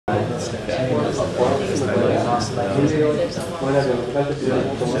Please,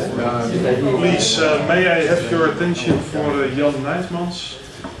 may I have your attention for Jan Nijtmans?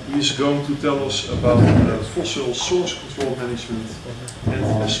 He is going to tell us about fossil source control management and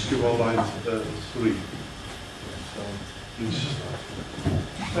SQLite 3. Please.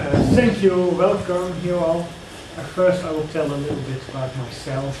 Thank you, welcome you all. First I will tell a little bit about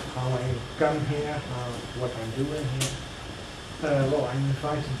myself, how I come here, what I'm doing here. Well, I'm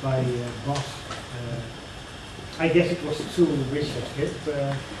invited by Bas. I guess it was to Richard Hip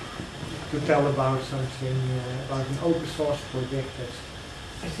to tell about something, about an open source project that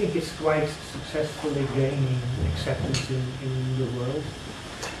I think is quite successfully gaining acceptance in the world.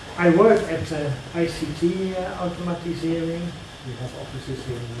 I work at ICT Automatisering. We have offices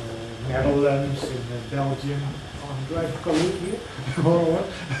in Netherlands, in Belgium. Oh, do I have a colleague here? Or what?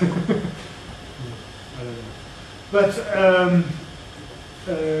 I don't know. But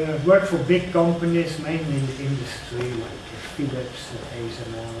work for big companies, mainly in the industry, like Philips,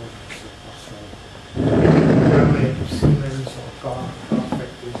 ASML, also Siemens or car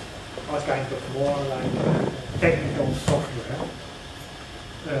factories, all kinds of more like technical software.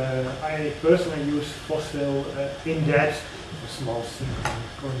 I personally use Fossil in that small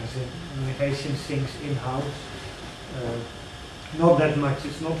synchronization things in-house. Not that much,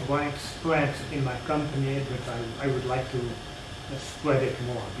 it's not widespread in my company, but I would like to spread it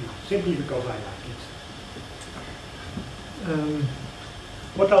more, simply because I like it.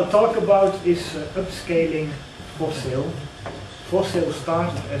 What I'll talk about is upscaling Fossil. Fossil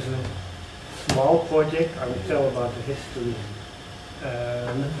started as a small project. I will tell about the history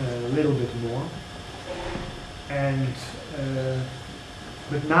a little bit more. And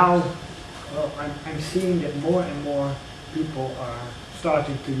but now, well, I'm seeing that more and more people are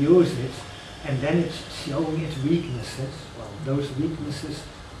starting to use it, and then it's showing its weaknesses. Well, those weaknesses,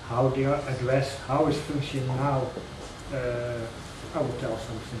 how they are addressed, how it's functioning now, I will tell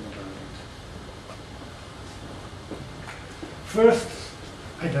something about it. First,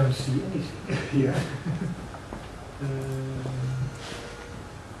 I don't see anything here.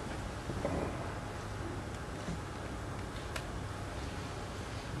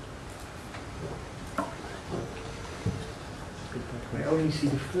 I only see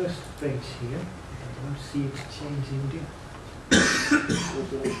the first page here. I don't see it changing there.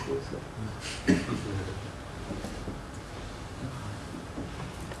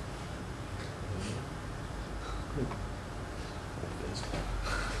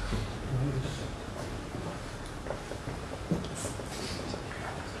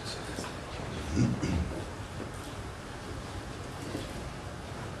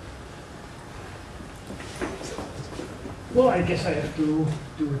 Well, I guess I have to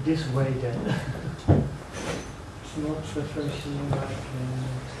do it this way then. It's not functioning like...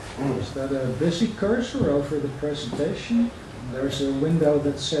 Is that a busy cursor over the presentation? There's a window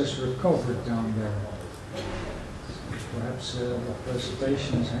that says recovered down there. Perhaps the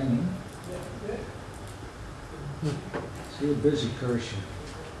presentation is hanging. See a busy cursor.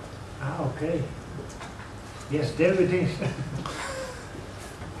 Ah, okay. Yes, there it is.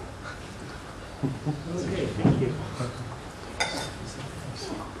 Okay, thank you.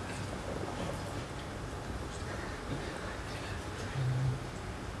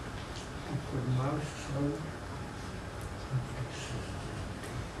 Put the mouse so.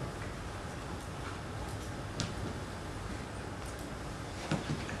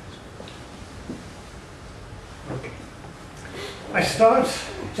 Okay. I start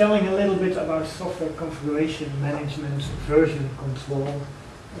telling a little bit about software configuration management, version control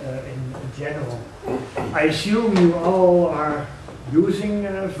in general. I assume you all are using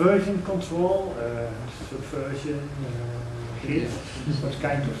version control, subversion, Git. What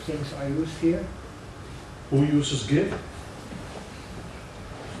kind of things are used here? Who uses Git?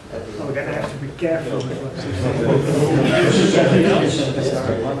 Oh, then I have to be careful with what I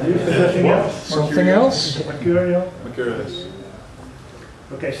say. Something else? Mercurial? Mercurius.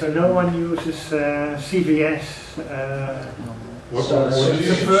 Okay, so no one uses CVS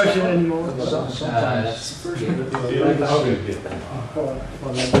subversion anymore?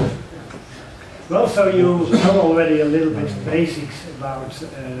 Well, so you know already a little bit basics about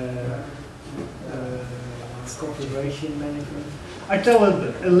configuration management. I tell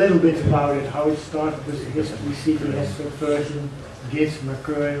a little bit about it, how it started with the history, CVS subversion, Git,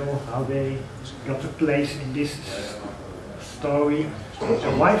 Mercurial, how they got a place in this story,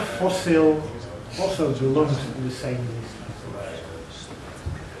 and why Fossil also belongs in the same list.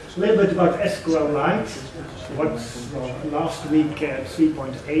 A little bit about SQLite. Last week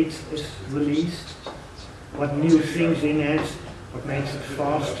 3.8 is released. What new things in it? what makes it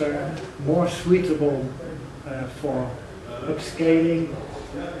faster, more suitable for upscaling.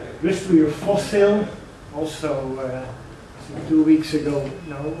 History of Fossil, also I think 2 weeks ago,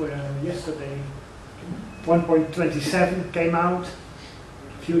 no, yesterday, 1.27 came out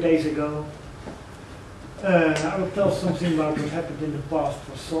a few days ago. I will tell something about what happened in the past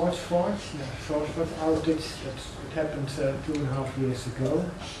for SourceForge, the SourceForge outage. It happened 2.5 years ago.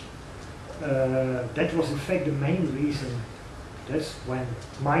 That was in fact the main reason. That's when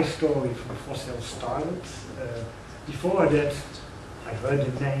my story for Fossil started. Before that, I heard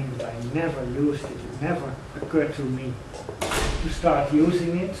the name, but I never used it. It never occurred to me to start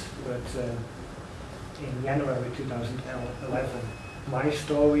using it. But in January 2011, my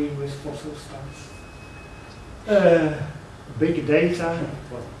story with Fossil starts. Big data,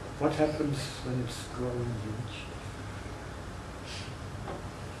 what happens when it's growing huge?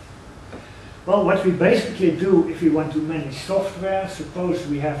 Well, what we basically do if we want to manage software, suppose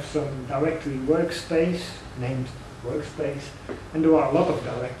we have some directory workspace, named workspace, and there are a lot of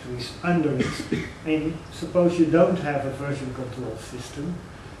directories under it, and suppose you don't have a version control system,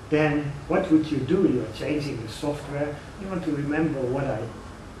 then what would you do? You are changing the software, you want to remember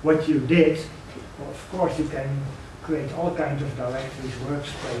what you did. Well, of course you can create all kinds of directories,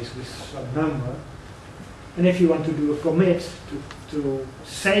 workspace with some number. And if you want to do a commit to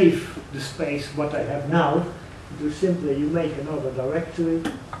save the space what I have now, you make another directory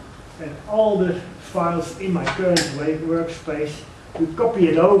and all the files in my current workspace, you copy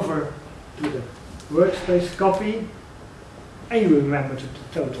it over to the workspace copy and you remember the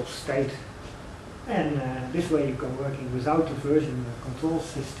total state. And this way you can working without a version control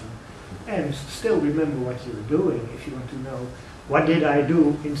system and still remember what you're doing. If you want to know what did I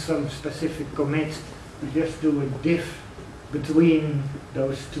do in some specific commit, you just do a diff between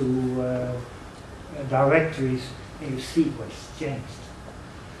those two directories and you see what's changed.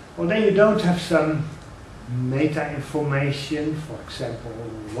 Well, then you don't have some meta information, for example,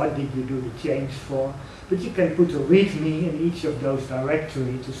 what did you do the change for, but you can put a readme in each of those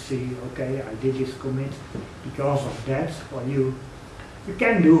directories to see, okay, I did this commit because of that, or you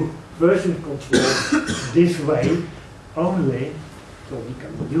can do version control this way, only it will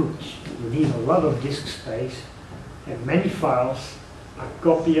become huge. You need a lot of disk space, and many files are a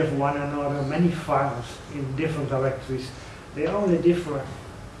copy of one another, many files in different directories. They only differ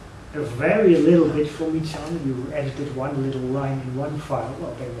a very little bit from each other. You edited one little line in one file,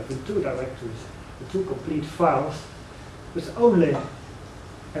 well, then you have in two directories, the two complete files, with only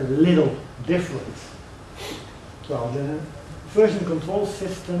a little difference. Well, the version control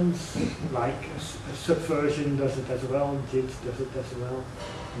systems, like a Subversion does it as well, JIT does it as well,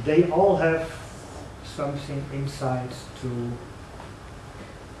 they all have something inside to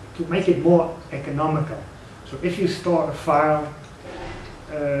make it more economical. So if you store a file,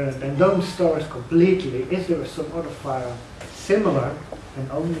 then don't store it completely. If there is some other file similar, then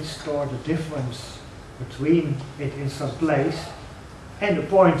only store the difference between it in some place and the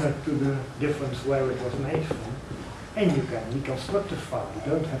pointer to the difference where it was made from. And you can reconstruct the file.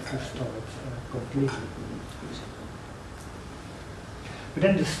 You don't have to store it completely. But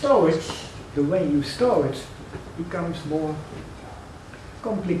then the storage, the way you store it, becomes more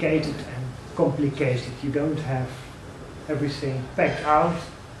complicated and complicated. You don't have everything packed out,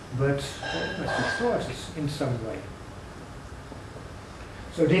 but it must be stored in some way.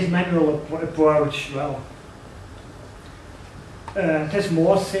 So this manual approach, well, there's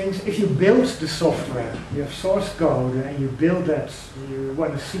more things. If you build the software, you have source code and you build that, you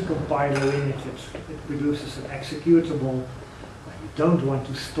want a C compiler in it, it produces an executable. You don't want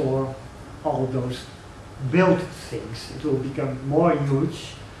to store all those built things. It will become more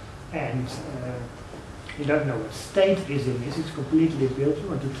huge and you don't know what state is in this. It's completely built, you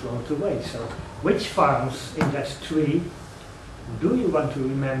want to throw it away. So which files in that tree do you want to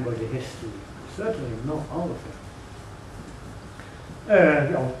remember the history? Certainly not all of them.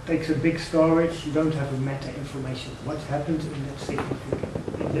 Well, it takes a big storage. You don't have a meta information. What happened in that significant,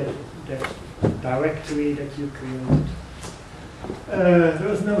 in that directory that you created?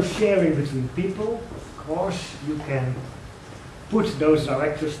 There is no sharing between people. Of course, you can put those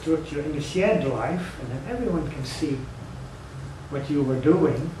directory structure in the shared drive, and then everyone can see what you were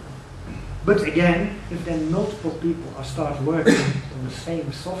doing. But again, if then multiple people start working on the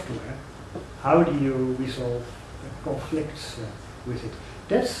same software, how do you resolve conflicts with it?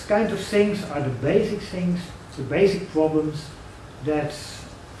 That kind of things are the basic things, the basic problems that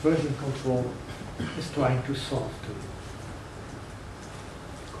version control is trying to solve too.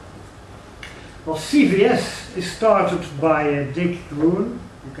 Well, CVS is started by Dick Gruen.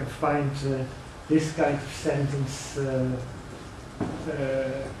 You can find this kind of sentence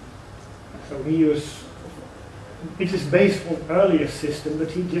So it is based on earlier system,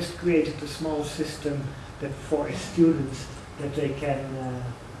 but he just created a small system that for his students that they can.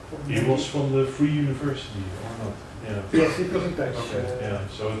 He was from the Free University, or not? Yeah. Yes, it was a Dutch. Okay. Yeah.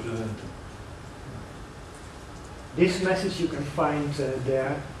 So it didn't. This message you can find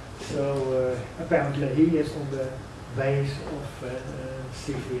there. So apparently he is on the base of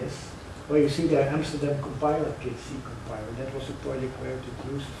CVS. Well, you see the Amsterdam compiler kit, C compiler. That was a project where it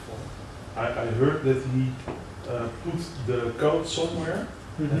used it for. I heard that he put the code somewhere,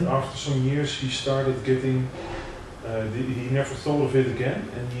 and after some years he started getting. He never thought of it again,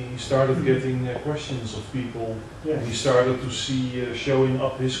 and he started getting questions of people. Yes. And he started to see showing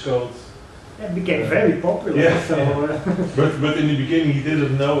up his code. It became very popular. Yeah, so, but in the beginning he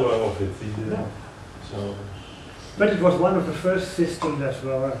didn't know of it. He didn't. No. So. But it was one of the first systems that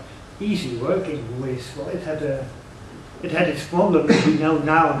were easy working with. Well, it had its problems. We know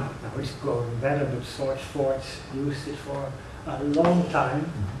now it's growing better, but SourceForge used it for a long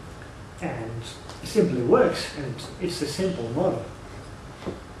time, and it simply works, and it's a simple model.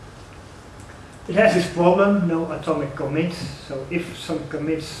 It has this problem, no atomic commits, so if some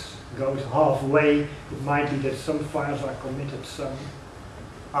commits goes halfway, it might be that some files are committed, some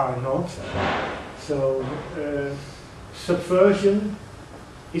are not. So Subversion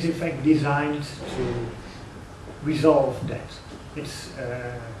is in fact designed to resolve that. It's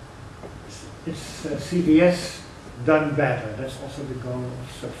CVS done better. That's also the goal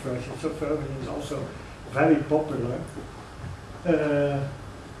of Subversion. Subversion is also very popular,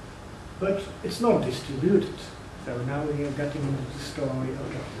 but it's not distributed. So now we are getting into the story,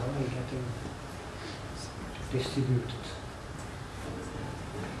 okay, now we're getting distributed.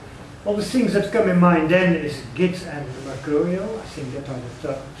 All the things that come in mind then is Git and Mercurial. I think that are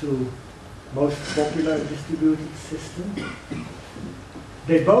the two most popular distributed systems.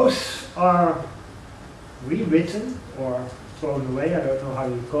 They both are rewritten or thrown away, I don't know how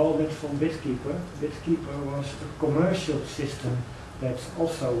you call it, from Bitkeeper. Bitkeeper was a commercial system that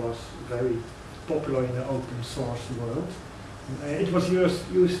also was very popular in the open source world. It was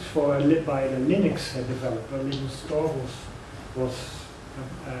used for by the Linux developer. Linus Torvalds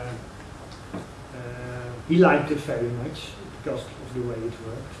he liked it very much because of the way it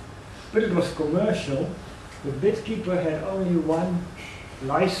worked. But it was commercial. The Bitkeeper had only one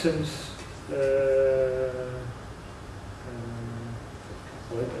license.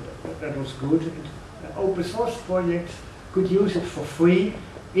 That was good. An open source project could use it for free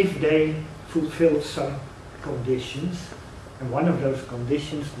if they fulfilled some conditions. And one of those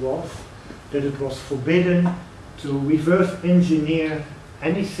conditions was that it was forbidden to reverse engineer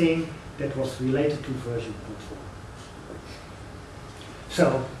anything that was related to version control.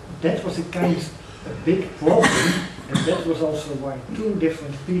 So that was a big problem, and that was also why two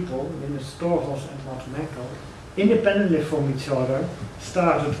different people, Linus Torvalds and Matt Meckel, independently from each other,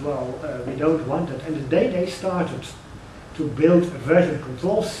 started, we don't want it. And the day they started to build a version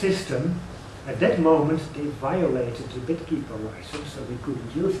control system, at that moment they violated the Bitkeeper license, so we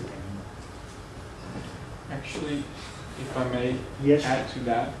couldn't use it anymore. Actually, if I may Yes. add to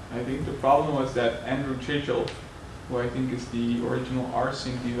that, I think the problem was that Andrew Tridgell, who I think is the original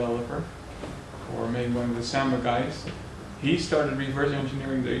rsync developer, or maybe one of the Samba guys, he started reverse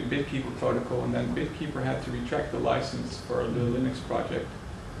engineering the Bitkeeper protocol, and then Bitkeeper had to retract the license for the Linux project.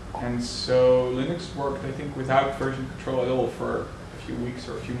 And so Linux worked, I think, without version control at all for a few weeks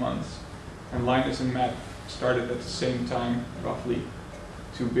or a few months. And Linus and Matt started at the same time, roughly,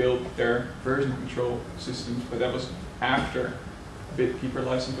 to build their version control systems, but that was after Bitkeeper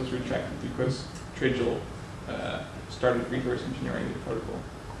license was retracted because Tridgell started reverse engineering the protocol.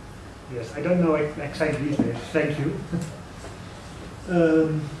 Yes, I don't know exactly this. Thank you.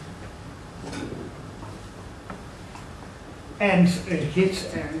 And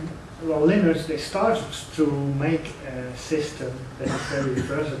Git and Linux, they started to make a system that is very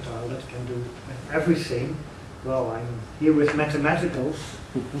versatile, that can do everything. Well, I'm here with mathematicals,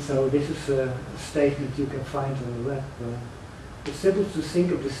 so this is a statement you can find on the web. It's simple to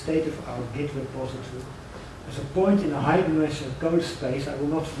think of the state of our Git repository as a point in a high-dimensional code space. I will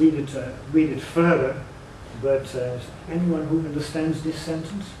not read it further, but anyone who understands this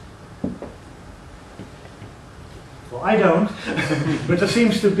sentence? Well, I don't, but there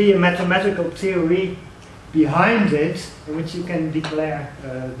seems to be a mathematical theory behind it in which you can declare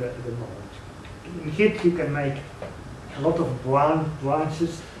the knowledge. In Git you can make a lot of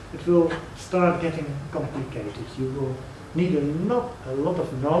branches. It will start getting complicated. You will need a lot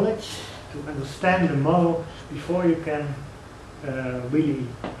of knowledge to understand the model before you can really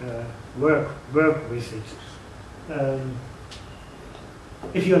work with it.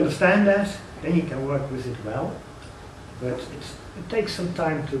 If you understand that, then you can work with it well, but it takes some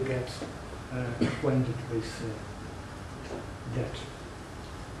time to get acquainted with that.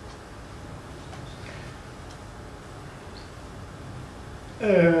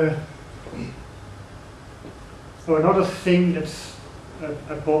 So another thing that's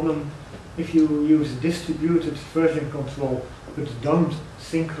a problem, if you use distributed version control but don't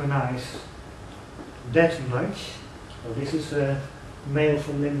synchronize that much. So this is a mail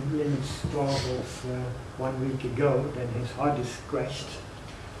from Linus Torvalds 1 week ago, then his hard disk crashed.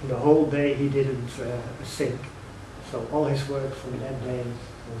 And the whole day he didn't sync. So all his work from that day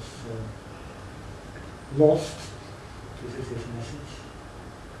was lost. This is his message.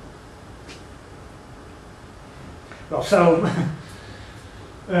 Well, so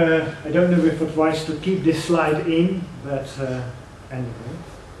I don't know if it's wise to keep this slide in, but anyway.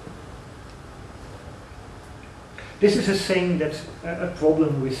 This is a thing that's a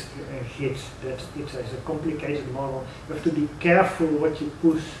problem with Git, that it has a complicated model. You have to be careful what you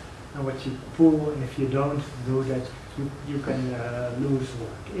push and what you pull, and if you don't do that, you can lose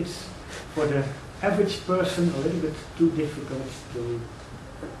work. It's, for the average person, a little bit too difficult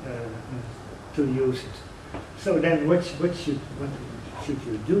to use it. So then what should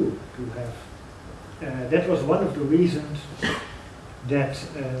you do to have? That was one of the reasons that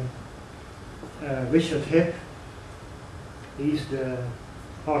Richard Hipp, he's the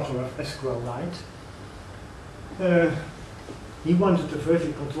author of SQLite, he wanted a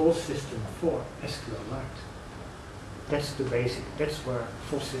version control system for SQLite. That's the basic, that's where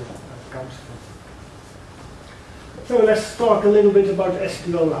Fossil comes from. So let's talk a little bit about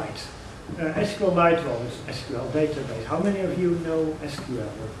SQLite. SQLite, well, is SQL database. How many of you know SQL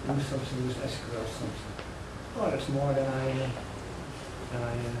or do something with SQL something? Oh, that's more than I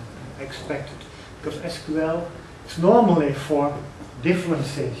expected. Because SQL is normally for different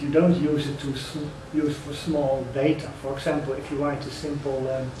things. You don't use it to use for small data. For example, if you write a simple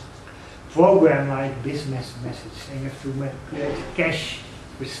program like this message, and you have to create a cache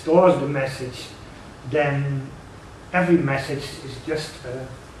which stores the message, then every message is just a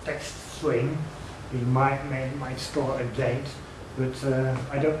text string. You might store a date, but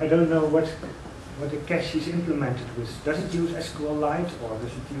I don't know what the cache is implemented with. Does it use SQLite, or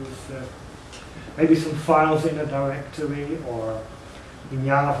does it use maybe some files in a directory, or in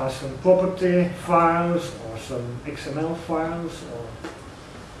Java some property files, or some XML files, or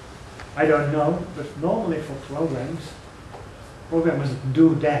I don't know. But normally for programmers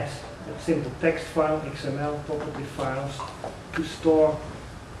do that. A simple text file, XML property files to store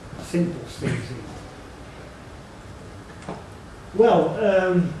simple things in. Well,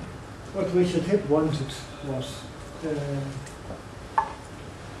 what Richard Hipp wanted was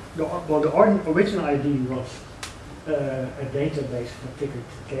the original idea was a database for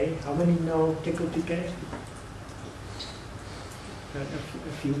TickleTK. How many know TickleTK? A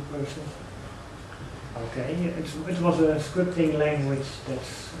few persons. Okay, it was a scripting language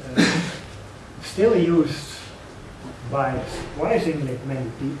that's still used by surprisingly many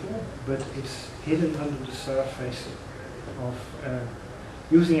people, but it's hidden under the surface of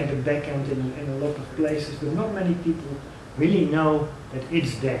using it at the backend in a lot of places, but not many people really know that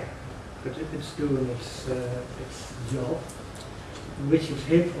it's there, but it's doing its job. Richard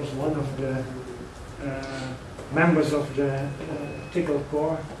Hipp was one of the members of the Tickle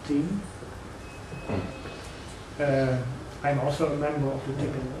Core team. I'm also a member of the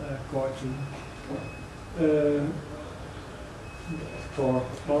Tickle Core team. Well,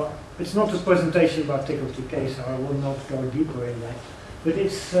 it's not a presentation about TickleTK, so I will not go deeper in that. But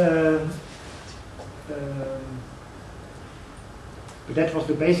it's but that was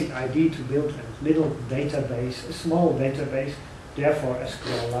the basic idea, to build a little database, a small database, therefore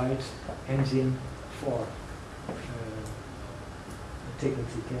SQLite engine for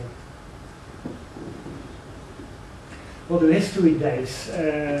TickleTK. Well, the history days,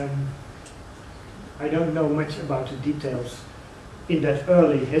 I don't know much about the details in that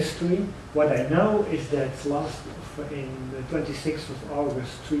early history. What I know is that in the 26th of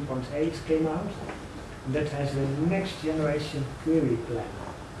August 3.8 came out. And that has the next generation query plan.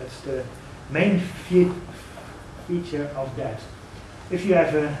 That's the main feature of that. If you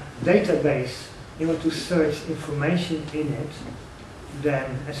have a database, you want to search information in it,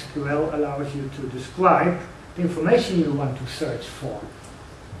 then SQL allows you to describe the information you want to search for.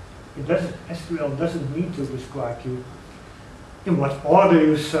 SQL doesn't need to describe you in what order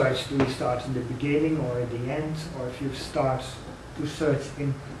you search. Do you start in the beginning or at the end? Or if you start to search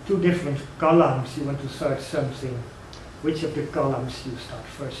in two different columns, you want to search something, which of the columns you start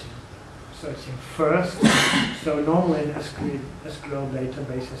searching first. So normally an SQL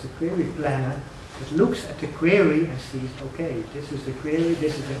database has a query planner that looks at the query and sees, okay, this is the query,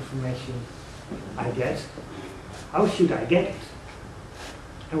 this is the information I get. How should I get it?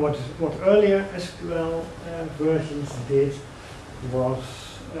 And what earlier SQL versions did was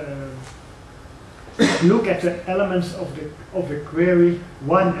look at the elements of the query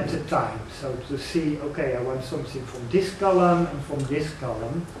one at a time. So to see, okay, I want something from this column and from this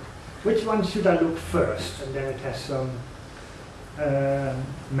column. Which one should I look first? And then it has some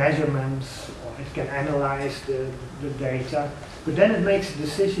measurements, or it can analyze the data. But then it makes a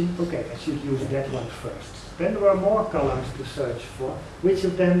decision, okay, I should use that one first. Then there are more columns to search for. Which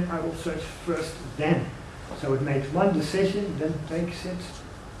of them I will search first then? So it makes one decision, then takes it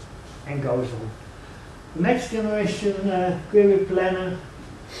and goes on. The next generation query planner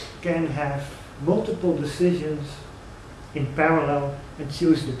can have multiple decisions in parallel and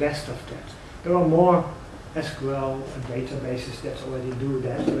choose the best of that. There are more SQL databases that already do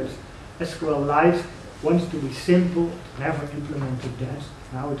that, but SQLite wants to be simple, it never implemented that,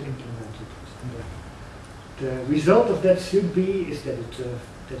 now it implemented it. And the result of that should be is that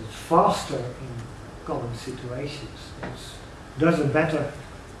it's faster in common situations. It does a better,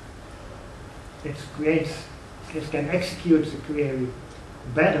 it can execute the query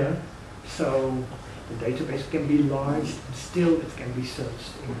better, so the database can be large, and still it can be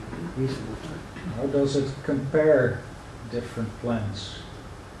searched in reasonable time. How does it compare different plans?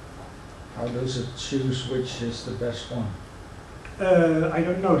 How does it choose which is the best one? I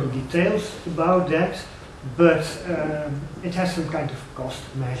don't know the details about that, but it has some kind of cost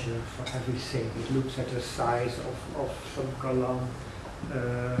measure for everything. It looks at the size of some column.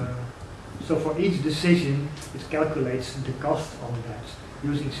 So for each decision, it calculates the cost on that,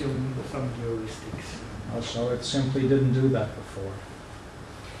 using some heuristics. Also, it simply didn't do that before.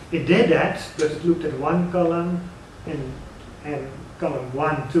 It did that, but it looked at one column, and column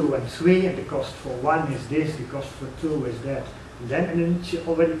 1, 2, and 3, and the cost for 1 is this, the cost for 2 is that. And then it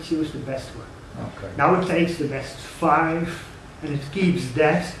already choose the best one. Okay. Now it takes the best 5, and it keeps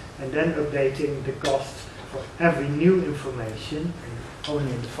that, and then updating the cost for every new information, and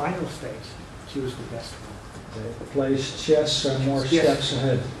only in the final stage choose the best one. It plays chess and more Yes. steps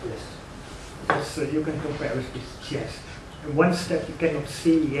ahead. Yes. Because you can compare it with chess. In one step you cannot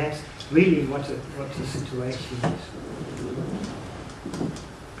see yet really what the situation is.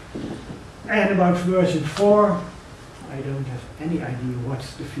 And about version 4, I don't have any idea what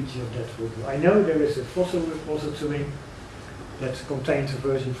the feature of that will do. I know there is a fossil repository that contains a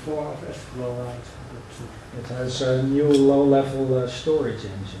version 4 of SQLite. But, It has a new low-level storage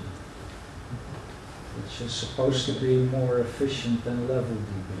engine, which is supposed to be more efficient than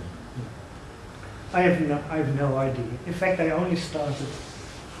LevelDB. I have no idea. In fact, I only started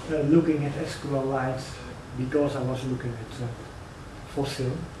looking at SQLite because I was looking at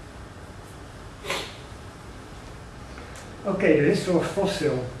Fossil. Okay, the history of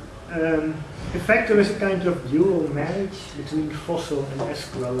Fossil. In fact, there is a kind of dual marriage between Fossil and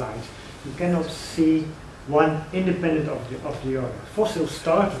SQLite. You cannot see one independent of the other. Fossil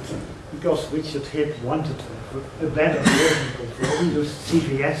started because Richard Hipp wanted a better version control. He used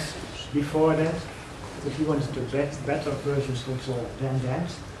CVS before that, but he wanted a better version control than that.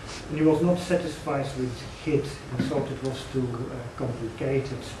 And he was not satisfied with Git. He thought it was too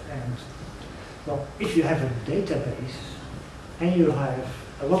complicated. And well, if you have a database and you have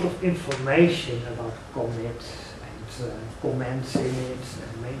a lot of information about commits and comments in it,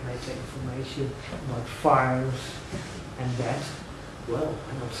 and meta information about files and that, well,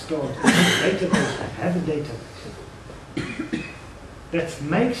 I'm not stored in a database, I have a database. That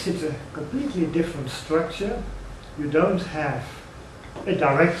makes it a completely different structure. You don't have a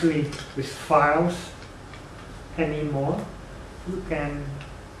directory with files anymore. You can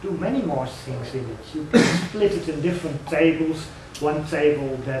do many more things in it. You can split it in different tables. One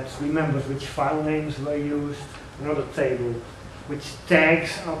table that remembers which file names were used, another table which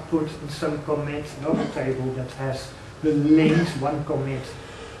tags are put in some commit, another table that has the links, one commit.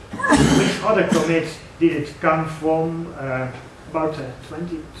 Which other commit did it come from? About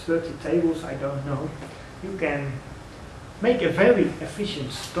 20, 30 tables, I don't know. You can make a very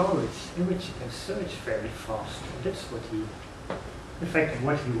efficient storage in which you can search very fast. That's what he, in fact,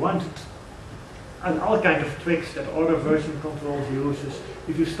 what he wanted. And all kinds of tricks that other version controls uses.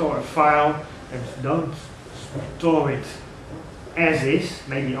 If you store a file and don't store it as is,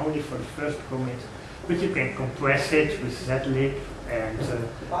 maybe only for the first commit, but you can compress it with zlib, and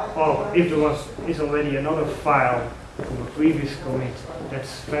or if there is already another file from a previous commit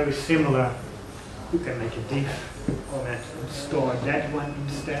that's very similar, you can make a diff on it and store that one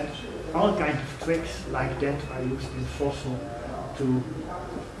instead. all kinds of tricks like that are used in Fossil to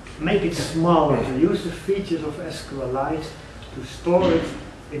make it smaller, to use the features of SQLite to store it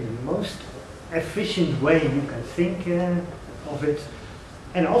in the most efficient way you can think of it,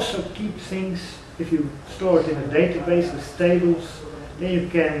 and also keep things, if you store it in a database with tables, then you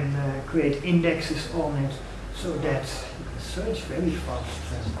can create indexes on it so that you can search very fast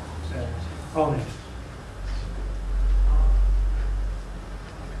on it.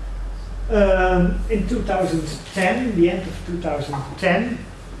 In 2010, the end of 2010,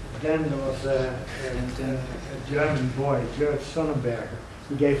 then there was a German boy, Gerd Sonnenberger.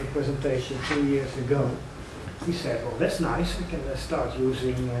 He gave a presentation 2 years ago. He said, well, that's nice, we can start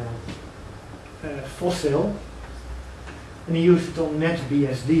using Fossil. And he used it on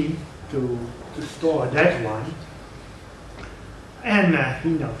NetBSD to store that one. And he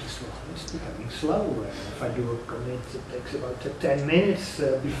noticed, well, it's becoming slow. If I do a commit, it takes about 10 minutes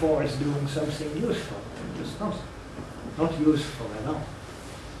before it's doing something useful. It's not useful at all.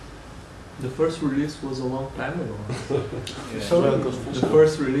 The first release was a long time ago. So The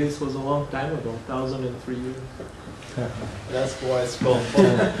first release was a long time ago, 2003 years. That's why it's called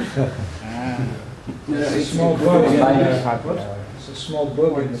There's a small bug in it's a small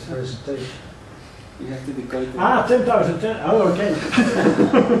bug in the presentation. You have to decode it. 10,010. Oh, okay.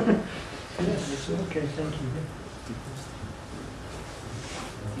 Yes, okay, thank you.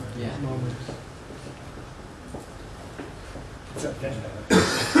 Yeah. Moment.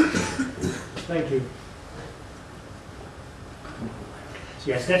 Thank you.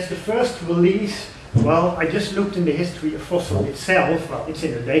 Yes, that's the first release. Well, I just looked in the history of Fossil itself. Well, it's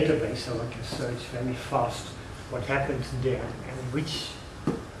in a database, so I can search very fast what happened there and which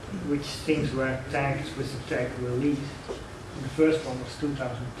things were tagged with the tag release. And the first one was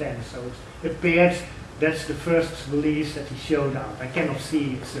 2010, so it appeared that's the first release that he showed out. I cannot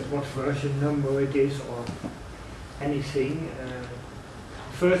see what version number it is or anything.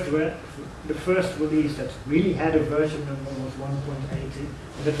 The first release that really had a version number was 1.18,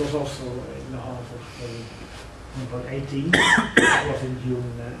 and that was also in the half of 1.18. It was in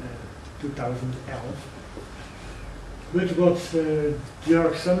June 2011. But what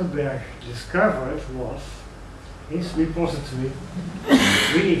Jörg Sonnenberg discovered was his repository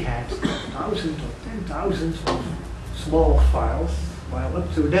really had thousands or 10,000 of small files, while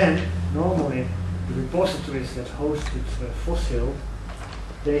up to then, normally the repositories that hosted Fossil,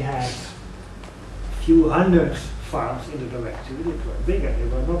 they had a few hundred files in the directory. They were bigger. They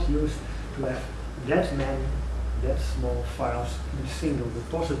were not used to have that small files in a single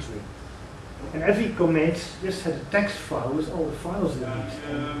repository. And every commit just had a text file with all the files in it.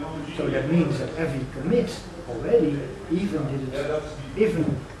 So that means that every commit already, even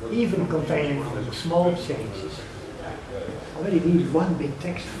containing small changes, already needed one big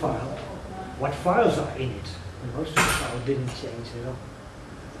text file. What files are in it? And most of the files didn't change at all.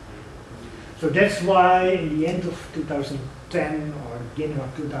 So that's why in the end of 2010 or beginning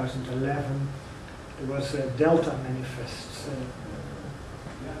of 2011, there was a Delta manifest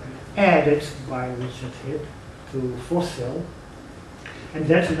added by Richard Hipp to Fossil, and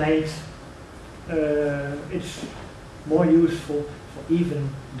that made it more useful for even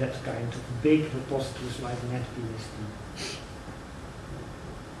that kind of big repositories like NetBSD.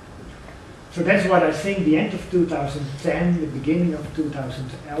 So that's what I think, the end of 2010, the beginning of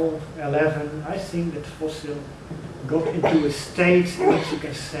 2011, I think that Fossil got into a state in which you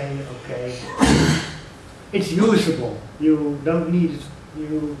can say, okay, it's usable. You don't need it,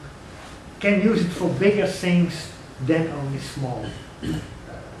 you can use it for bigger things than only small things.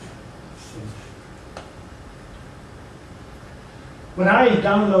 When I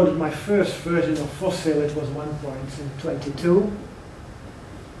downloaded my first version of Fossil, it was 1.22.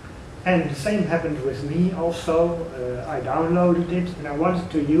 And the same happened with me also. I downloaded it and I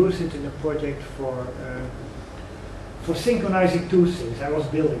wanted to use it in a project for synchronizing two things. I was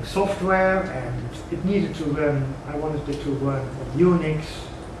building software and it needed to run, I wanted it to run on Unix,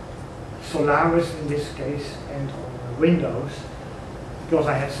 Solaris in this case, and on Windows, because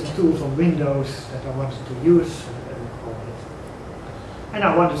I had some tools on Windows that I wanted to use on it. And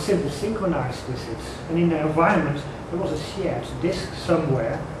I wanted to simply synchronize with it. And in the environment, there was a shared disk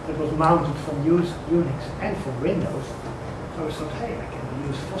somewhere that was mounted from Unix and from Windows. So I thought, hey, I can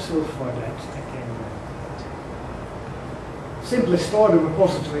use Fossil for that. I can simply store the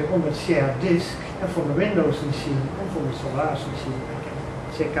repository on that shared disk, and from the Windows machine and from the Solaris machine, I can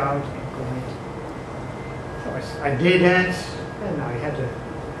check out and commit. So I did that, and I had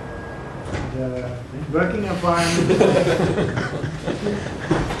the working environment.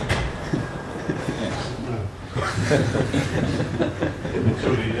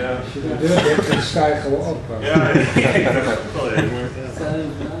 Sorry, ja. Als je de deur dicht doet, sta je gewoon op. Ja, ik dacht het wel even, maar ja. Zijn er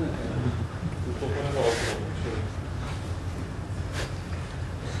gedaan?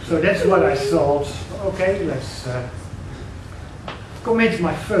 So that's what I thought. Okay, let's commit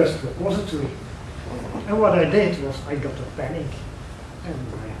my first repository. And what I did was I got a panic, and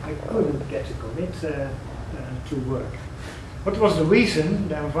I couldn't get the commit to work. What was the reason?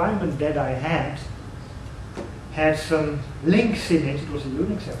 The environment that I had some links in it. It was a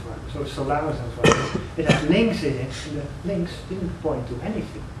Unix environment, so Solaris environment. It had links in it, and the links didn't point to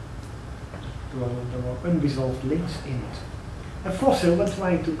anything. There were unresolved links in it. And Fossil, when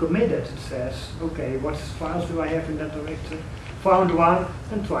trying to commit it, it says, okay, what files do I have in that directory? Found one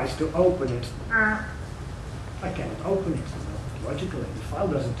and tries to open it. I cannot open it. Logically, the file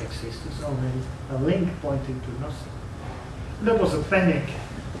doesn't exist. It's only a link pointing to nothing. That was a panic.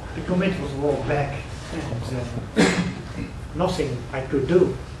 The commit was rolled back and nothing I could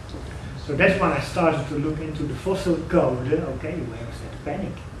do. So that's when I started to look into the Fossil code. Okay, where is that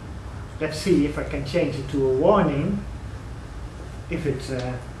panic? Let's see if I can change it to a warning if it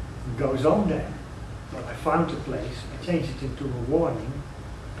goes on there. Well, I found the place, I changed it into a warning,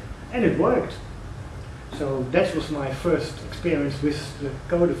 and it worked. So that was my first experience with the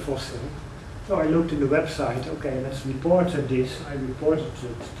code of Fossil. So I looked in the website, okay, let's report this. I reported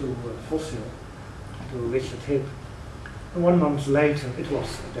it to Fossil, to Richard Hipp. And 1 month later, it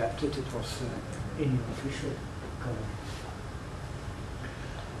was adapted, it was in official code.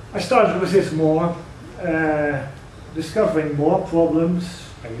 I started with this more, discovering more problems.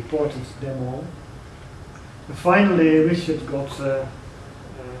 I reported them all. And finally, Richard got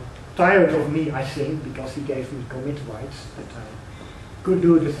tired of me, I think, because he gave me commit rights that I could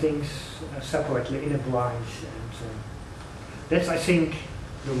do the things separately in a branch. And that's, I think,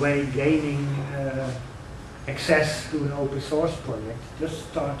 the way gaining access to an open source project, just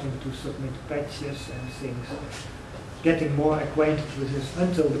starting to submit patches and things, getting more acquainted with this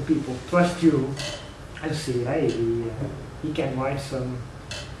until the people trust you and see, hey, he can write some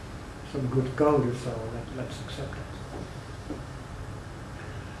good code, so let's accept it.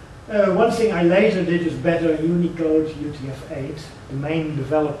 One thing I later did is better Unicode UTF-8. The main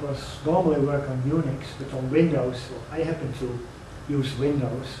developers normally work on Unix, but on Windows, so I happen to use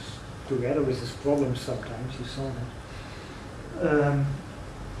Windows together with this problem sometimes, you saw that.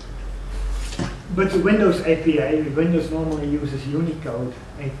 But the Windows API, Windows normally uses Unicode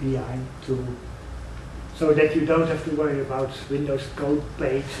API so that you don't have to worry about Windows code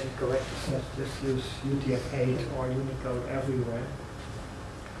page and correctness. Just use UTF-8 or Unicode everywhere.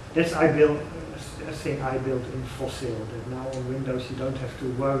 That's a thing I built in Fossil, that now on Windows you don't have to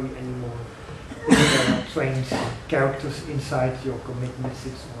worry anymore if there are strange characters inside your commit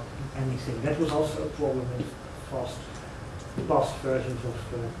message or anything. That was also a problem in past versions of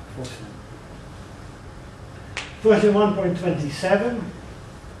Fossil. Version 1.27,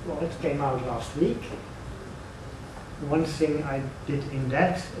 well, it came out last week. One thing I did in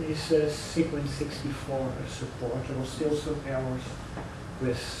that is Sequence 64 support. There were still some errors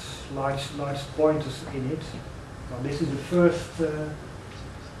with large pointers in it. Well, this is the first.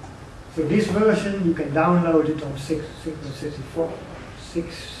 So this version you can download it on Sequence 64.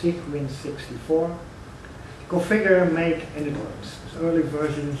 Sequence 64. Configure, make, and it works. So early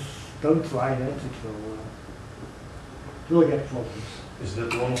versions, don't try that. It will get problems. Is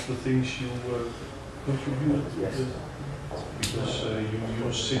that one of the things you contributed? Yes. Because you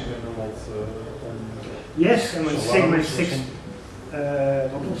use Sigma a lot on. Yes, and when Sigma 6,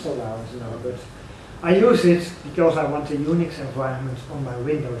 not on Solaris, no, but I use it because I want a Unix environment on my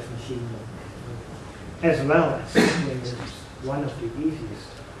Windows machine as well as Windows. One of the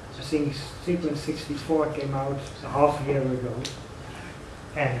easiest. I think Sequence 64 came out a half year ago,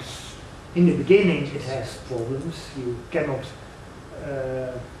 and in the beginning it has problems. You cannot,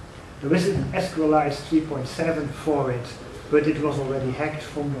 there is an SQLite 3.7 for it, but it was already hacked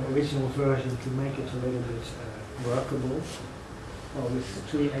from the original version to make it a little bit workable. Well, with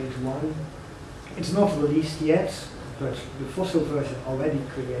 3.8.1, it's not released yet, but the Fossil version already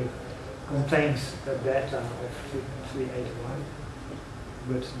contains the data of 3.8.1.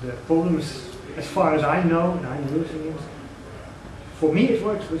 But the problems, as far as I know, and I'm using it, for me it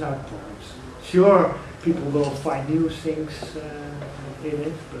works without problems. Sure, people will find new things in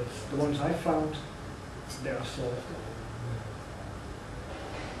it, but the ones I found, they are solved.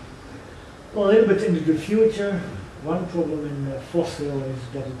 Well, a little bit into the future, one problem in Fossil is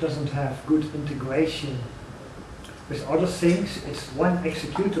that it doesn't have good integration with other things. It's one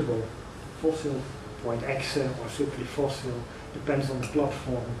executable, Fossil.exe or simply Fossil, depends on the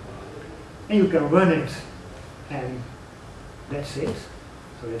platform. And you can run it, and That's it.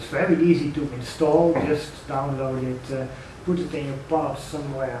 So it's very easy to install, just download it, put it in your path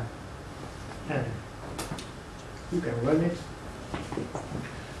somewhere, and you can run it.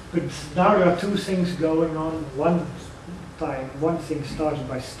 But now there are two things going on. One thing started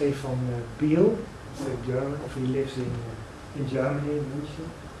by Stefan Biel, a German, he lives in Germany, in München.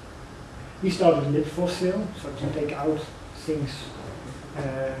 He started libfossil, so to take out things,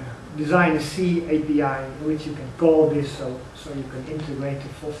 design a C API in which you can call this, so you can integrate the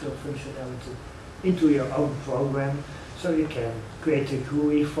fossil functionality into your own program, so you can create a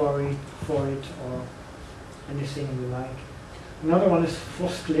GUI for it or anything you like. Another one is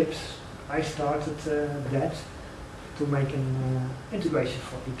FosClips. I started that to make an integration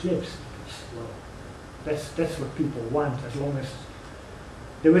for Eclipse. Well, that's what people want. As long as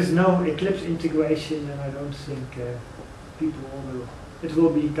there is no Eclipse integration, then I don't think people will. It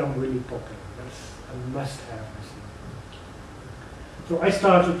will become really popular. That's a must-have, I think. So I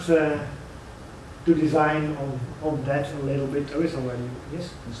started to design on that a little bit. There is already,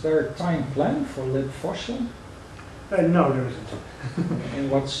 yes? Is there a time plan for libfossil? No, there isn't. In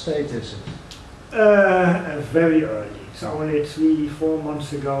what state is it? Very early. So only 3-4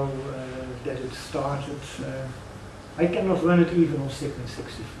 months ago that it started. I cannot run it even on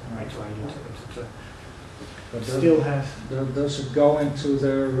Sigma64. I tried it. But still has. Does it go into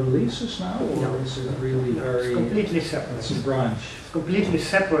the releases now, or No. is it really No, very? it's completely separate. It's a branch. It's completely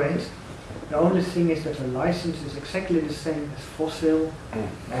separate. The only thing is that the license is exactly the same as Fossil,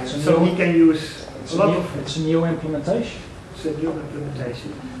 so we can use a lot of. It's a new implementation. It's a new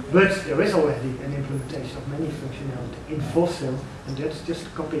implementation, but there is already an implementation of many functionality in Fossil, and that's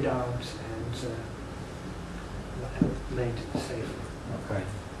just copied out and made safer. Okay.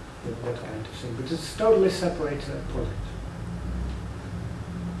 That kind of thing, but it's totally separate project.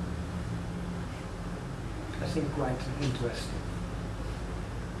 I think quite interesting.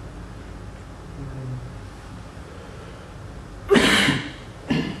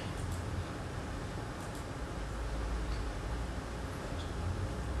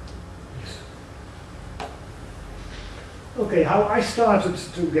 Okay, how I started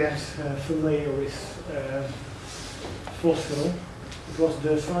to get familiar with Fossil. It was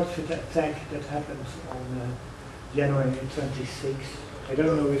the short-fit attack that happened on January 26. I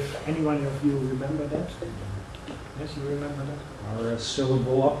don't know if anyone of you remember that. Yes, you remember that? Our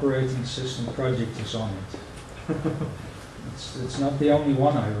syllable operating system project is on it. It's not the only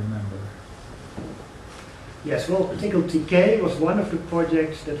one I remember. Yes, well, Tickle TK was one of the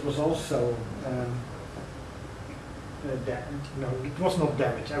projects that was also no, it was not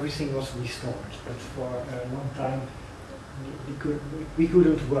damaged. Everything was restored, but for a long time we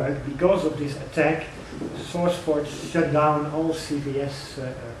couldn't work because of this attack. SourceForge shut down all CVS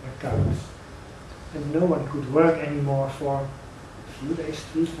accounts, and no one could work anymore for a few days,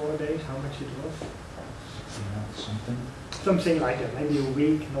 3-4 days. How much it was? Yeah, something like that. Maybe a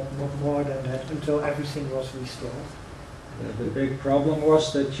week, not more than that, until everything was restored. The big problem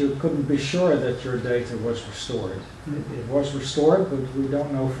was that you couldn't be sure that your data was restored. It was restored, but we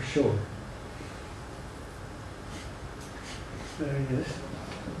don't know for sure. Yes.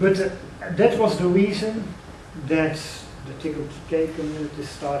 But that was the reason that the Tickle TK community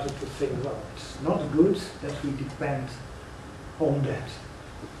started to think, well, it's not good that we depend on that.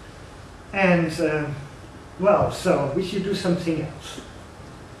 And, well, so we should do something else.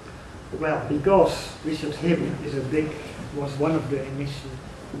 Well, because Richard Hibb was one of the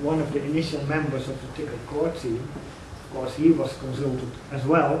initial members of the Tickle core team. Of course, he was consulted as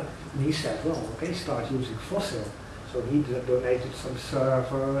well, and he said, well, okay, start using Fossil. So he donated some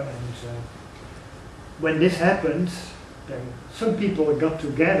server, and when this happened, then some people got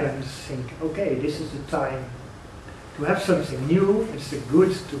together and think, okay, this is the time to have something new. It's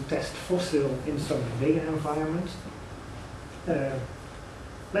good to test Fossil in some bigger environment.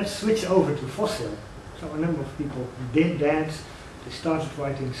 Let's switch over to Fossil. So a number of people did that. They started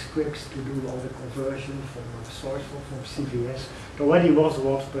writing scripts to do all the conversion from SourceForge, from CVS. It already was a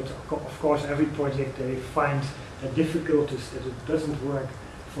lot, but of course every project they find difficulties that it doesn't work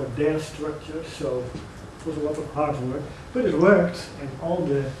for their structure, so it was a lot of hard work. But it worked, and all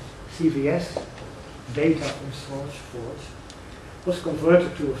the CVS data from SourceForge was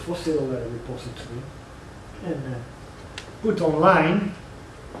converted to a Fossil repository and put online,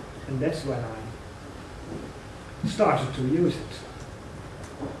 and that's when I started to use it.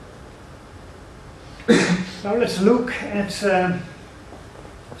 Now let's look at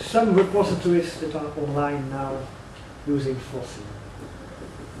some repositories that are online now using Fossil.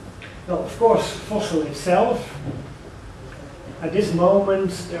 Well, of course, Fossil itself, at this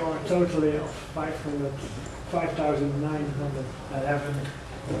moment there are a total of 5,911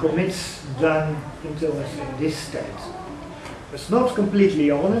 commits done until let's say this state. It's not completely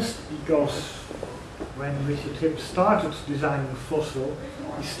honest because when Richard Hipp started designing the fossil,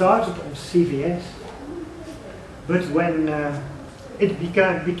 he started on CVS, but when it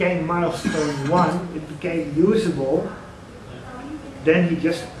became milestone 1, it became usable, then he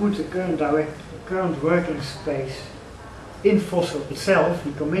just put the current working space in fossil itself,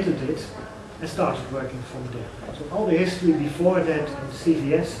 he committed it, and started working from there. So all the history before that in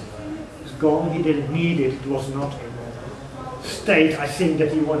CVS is gone, he didn't need it, it was not in a state, I think,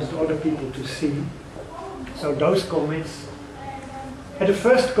 that he wanted other people to see. So those commits, at the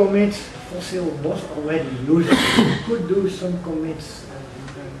first commit, fossil was already usable. You could do some commits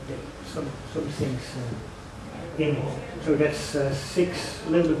and some things in it. So that's a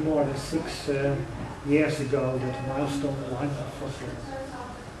little bit more than 6 years ago that milestone 1 of fossil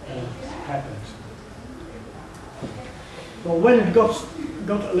happened. Well, when it got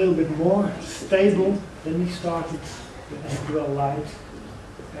a little bit more stable, then we started with SQLite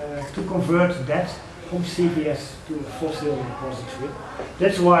to convert that from CVS to a fossil repository.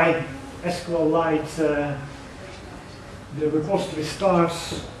 That's why SQLite, the repository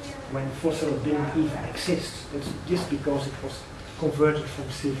starts when fossil didn't even exist. It's just because it was converted from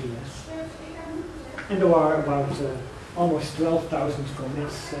CVS. And there are about almost 12,000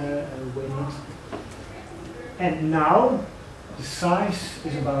 commits with it. And now the size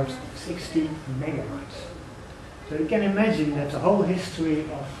is about 60 megabytes. So you can imagine that the whole history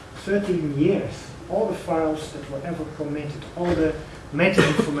of 13 years, all the files that were ever committed, all the meta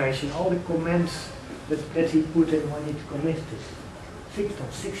information, all the comments that he put in when he committed it, fixed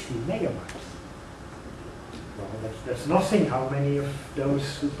on 60 megabytes. Well, that's nothing how many of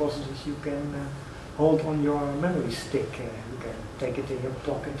those repositories you can hold on your memory stick. You can take it in your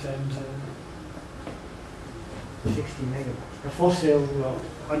pocket and 60 megabytes. A fossil,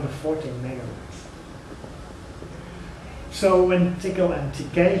 under 14 megabytes. So when Tickle and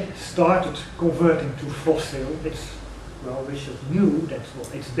TK started converting to fossil, Richard knew that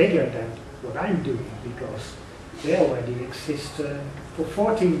it's bigger than what I'm doing because they already exist for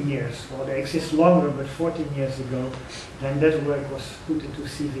 14 years. Well, they exist longer, but 14 years ago, then that work was put into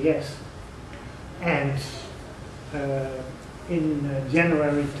CVS. And in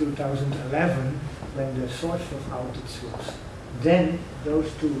January 2011, when the source code outage was, then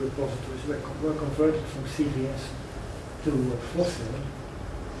those two repositories were converted from CVS to fossil.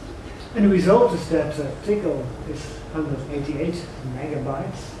 And the result is that Tickle is 188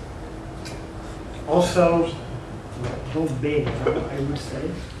 megabytes. Also, not big, I would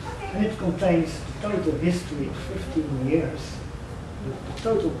say. And it contains the total history of 15 years. The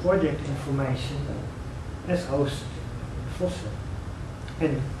total project information as hosted in fossil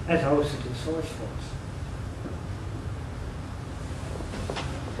and as hosted in SourceForge.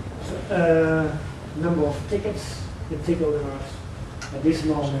 So, number of tickets in Tickle there are at this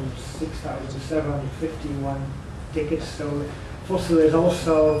moment 6,751 tickets. So fossil is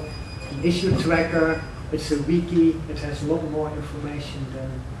also an issue tracker. It's a wiki. It has a lot more information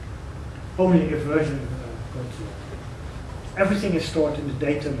than only a version control. Everything is stored in the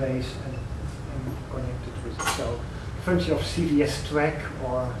database and connected with it. So the function of CVS track,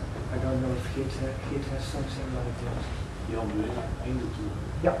 or I don't know if Git has something like that.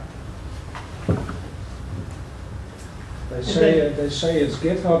 Yeah. They say it's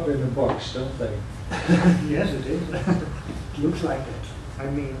GitHub in a box, don't they? Yes, it is. It looks like it. I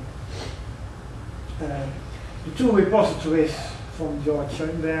mean, the two repositories from George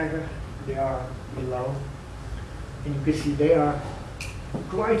Schoenberger, they are below. And you can see they are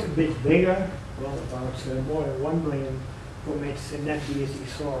quite a bit bigger, well, about more than 1 million commits in NetBSD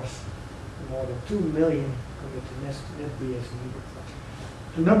source, more than 2 million commits in NetBSD.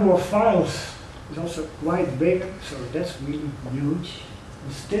 The number of files is also quite big, so that's really huge.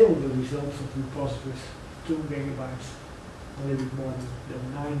 And still the results of repositories, 2 gigabytes, a little bit more than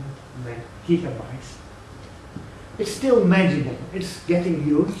 9 gigabytes. It's still manageable, it's getting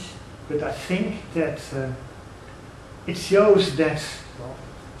huge, but I think that it shows that, well,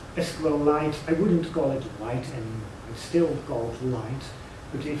 SQLite, I wouldn't call it light anymore, it's still called light,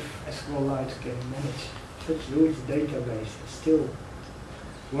 but if SQLite can manage such huge database and still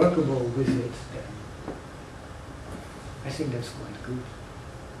workable with it, then I think that's quite good.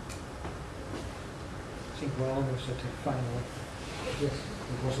 I think we're almost at the final, yes,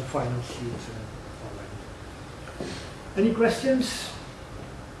 it was a final sheet already. Any questions?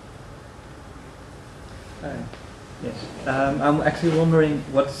 Yes. I'm actually wondering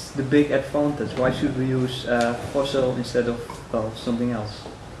what's the big advantage? Why should we use fossil instead of, well, something else?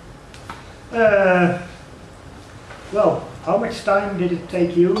 Well, how much time did it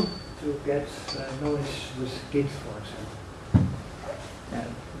take you to get knowledge with Git, for example? Yeah,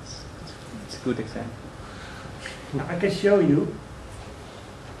 it's a good example. Now, I can show you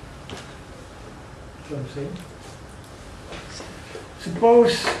something.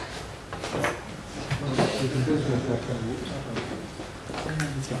 Suppose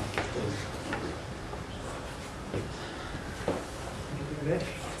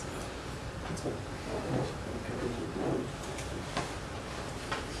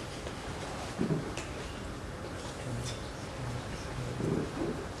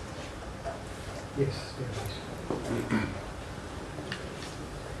yes, there it is.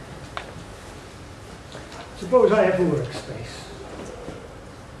 Suppose I have a workspace.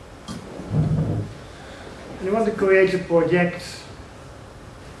 And I want to create a project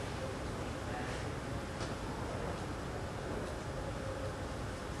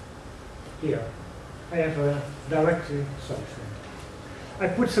here. I have a directory something. I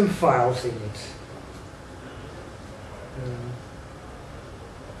put some files in it.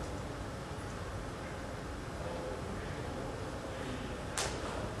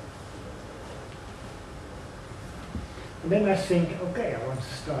 And then I think, okay, I want to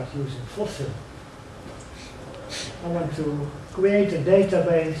start using Fossil. I want to create a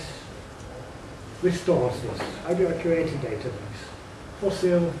database which stores this. How do I create a database?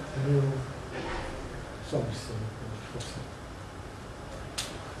 Fossil, new, something, Fossil.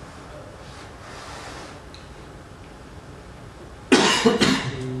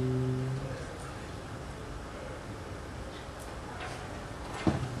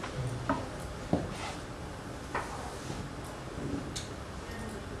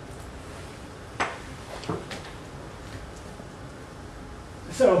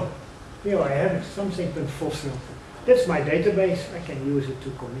 So, here I have it, something called Fossil. That's my database. I can use it to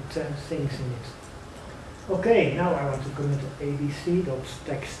commit things in it. Okay, now I want to commit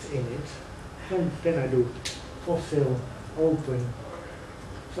abc.text in it. And then I do Fossil open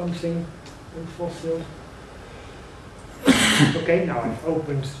something in Fossil. Okay, now I've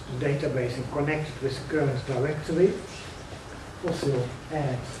opened the database and connected with the current directory. Fossil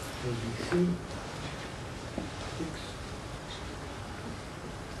add abc.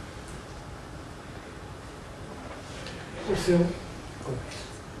 Fossil commit.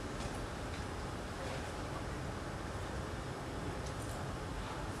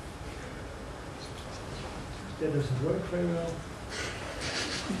 That doesn't work very well.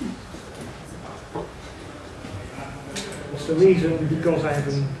 That's the reason, because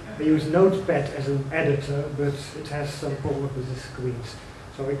I use Notepad as an editor, but it has some problem with the screens.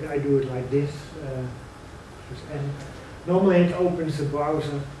 So I do it like this. And normally it opens the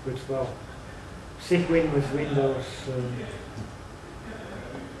browser, but well, Sigwin with Windows.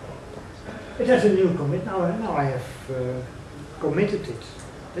 It has a new commit. Now I have committed it.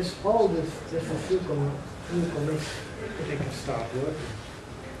 There's all this. There's a few commits that I can start working.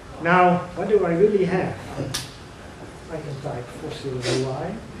 Now, what do I really have? I can type Fossil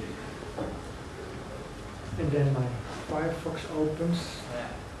UI, and then my Firefox opens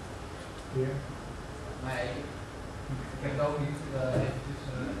here.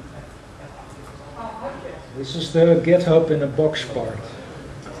 This is the GitHub in a box part.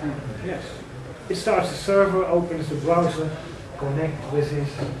 Yes. It starts the server, opens the browser, connect with it.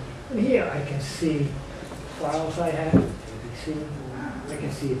 And here I can see files I have, ABC. I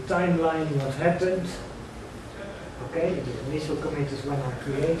can see a timeline, what happened. Okay, the initial commit is when I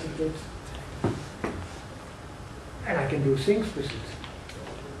created it. And I can do things with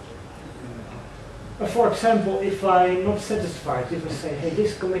it. For example, if I'm not satisfied, if I say, hey,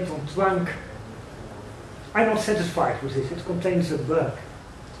 this commit on trunk, I'm not satisfied with this, it contains a bug.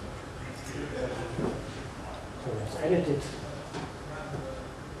 So let's edit it.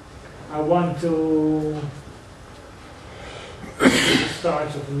 I want to the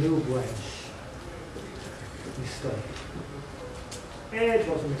start of a new branch. Mistake. It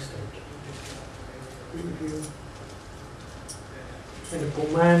was a mistake. Preview. And the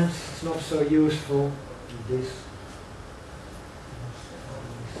command is not so useful. This.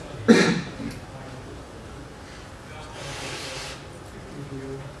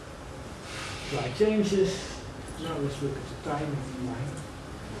 Apply changes. Now let's look at the timeline.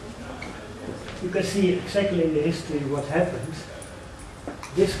 You can see exactly in the history what happened.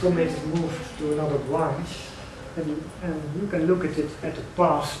 This commit moved to another branch, and you can look at it at the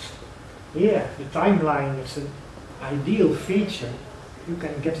past. Here, the timeline is an ideal feature. You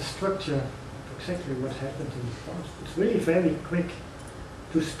can get a structure of exactly what happened in the past. It's really very quick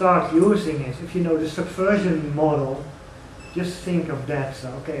to start using it. If you know the subversion model, just think of that. So,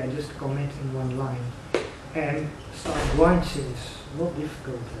 okay, I just commit in one line. and start branching is not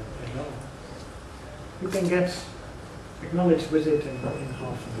difficult at all. You can get acknowledged with it in half an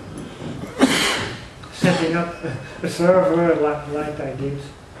hour. Setting up a server like I did,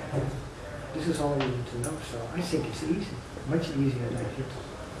 this is all you need to know. So I think it's easy, much easier than I did.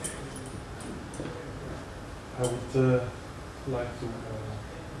 I would like to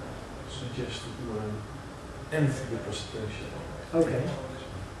suggest to end the presentation. Okay.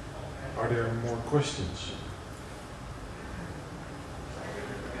 Are there more questions?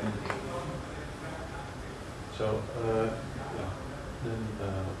 So, then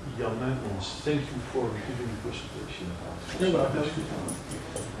Jan Nijtmans, thank you for giving the presentation. You're welcome.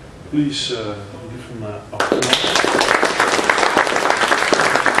 Please give him an applause.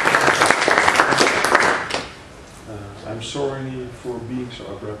 I'm sorry for being so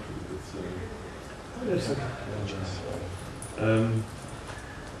abrupt, but That's okay.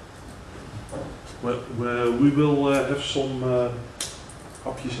 well, we will have some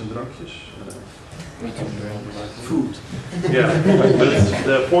hapjes en drankjes. Food. Yeah, but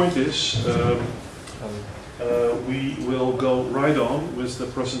the point is, we will go right on with the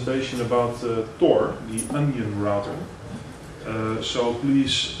presentation about Tor, the onion router. So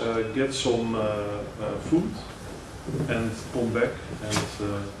please get some food and come back.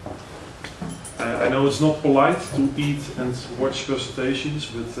 And I know it's not polite to eat and watch presentations,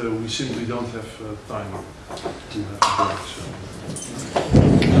 but we simply don't have time to have a break. So.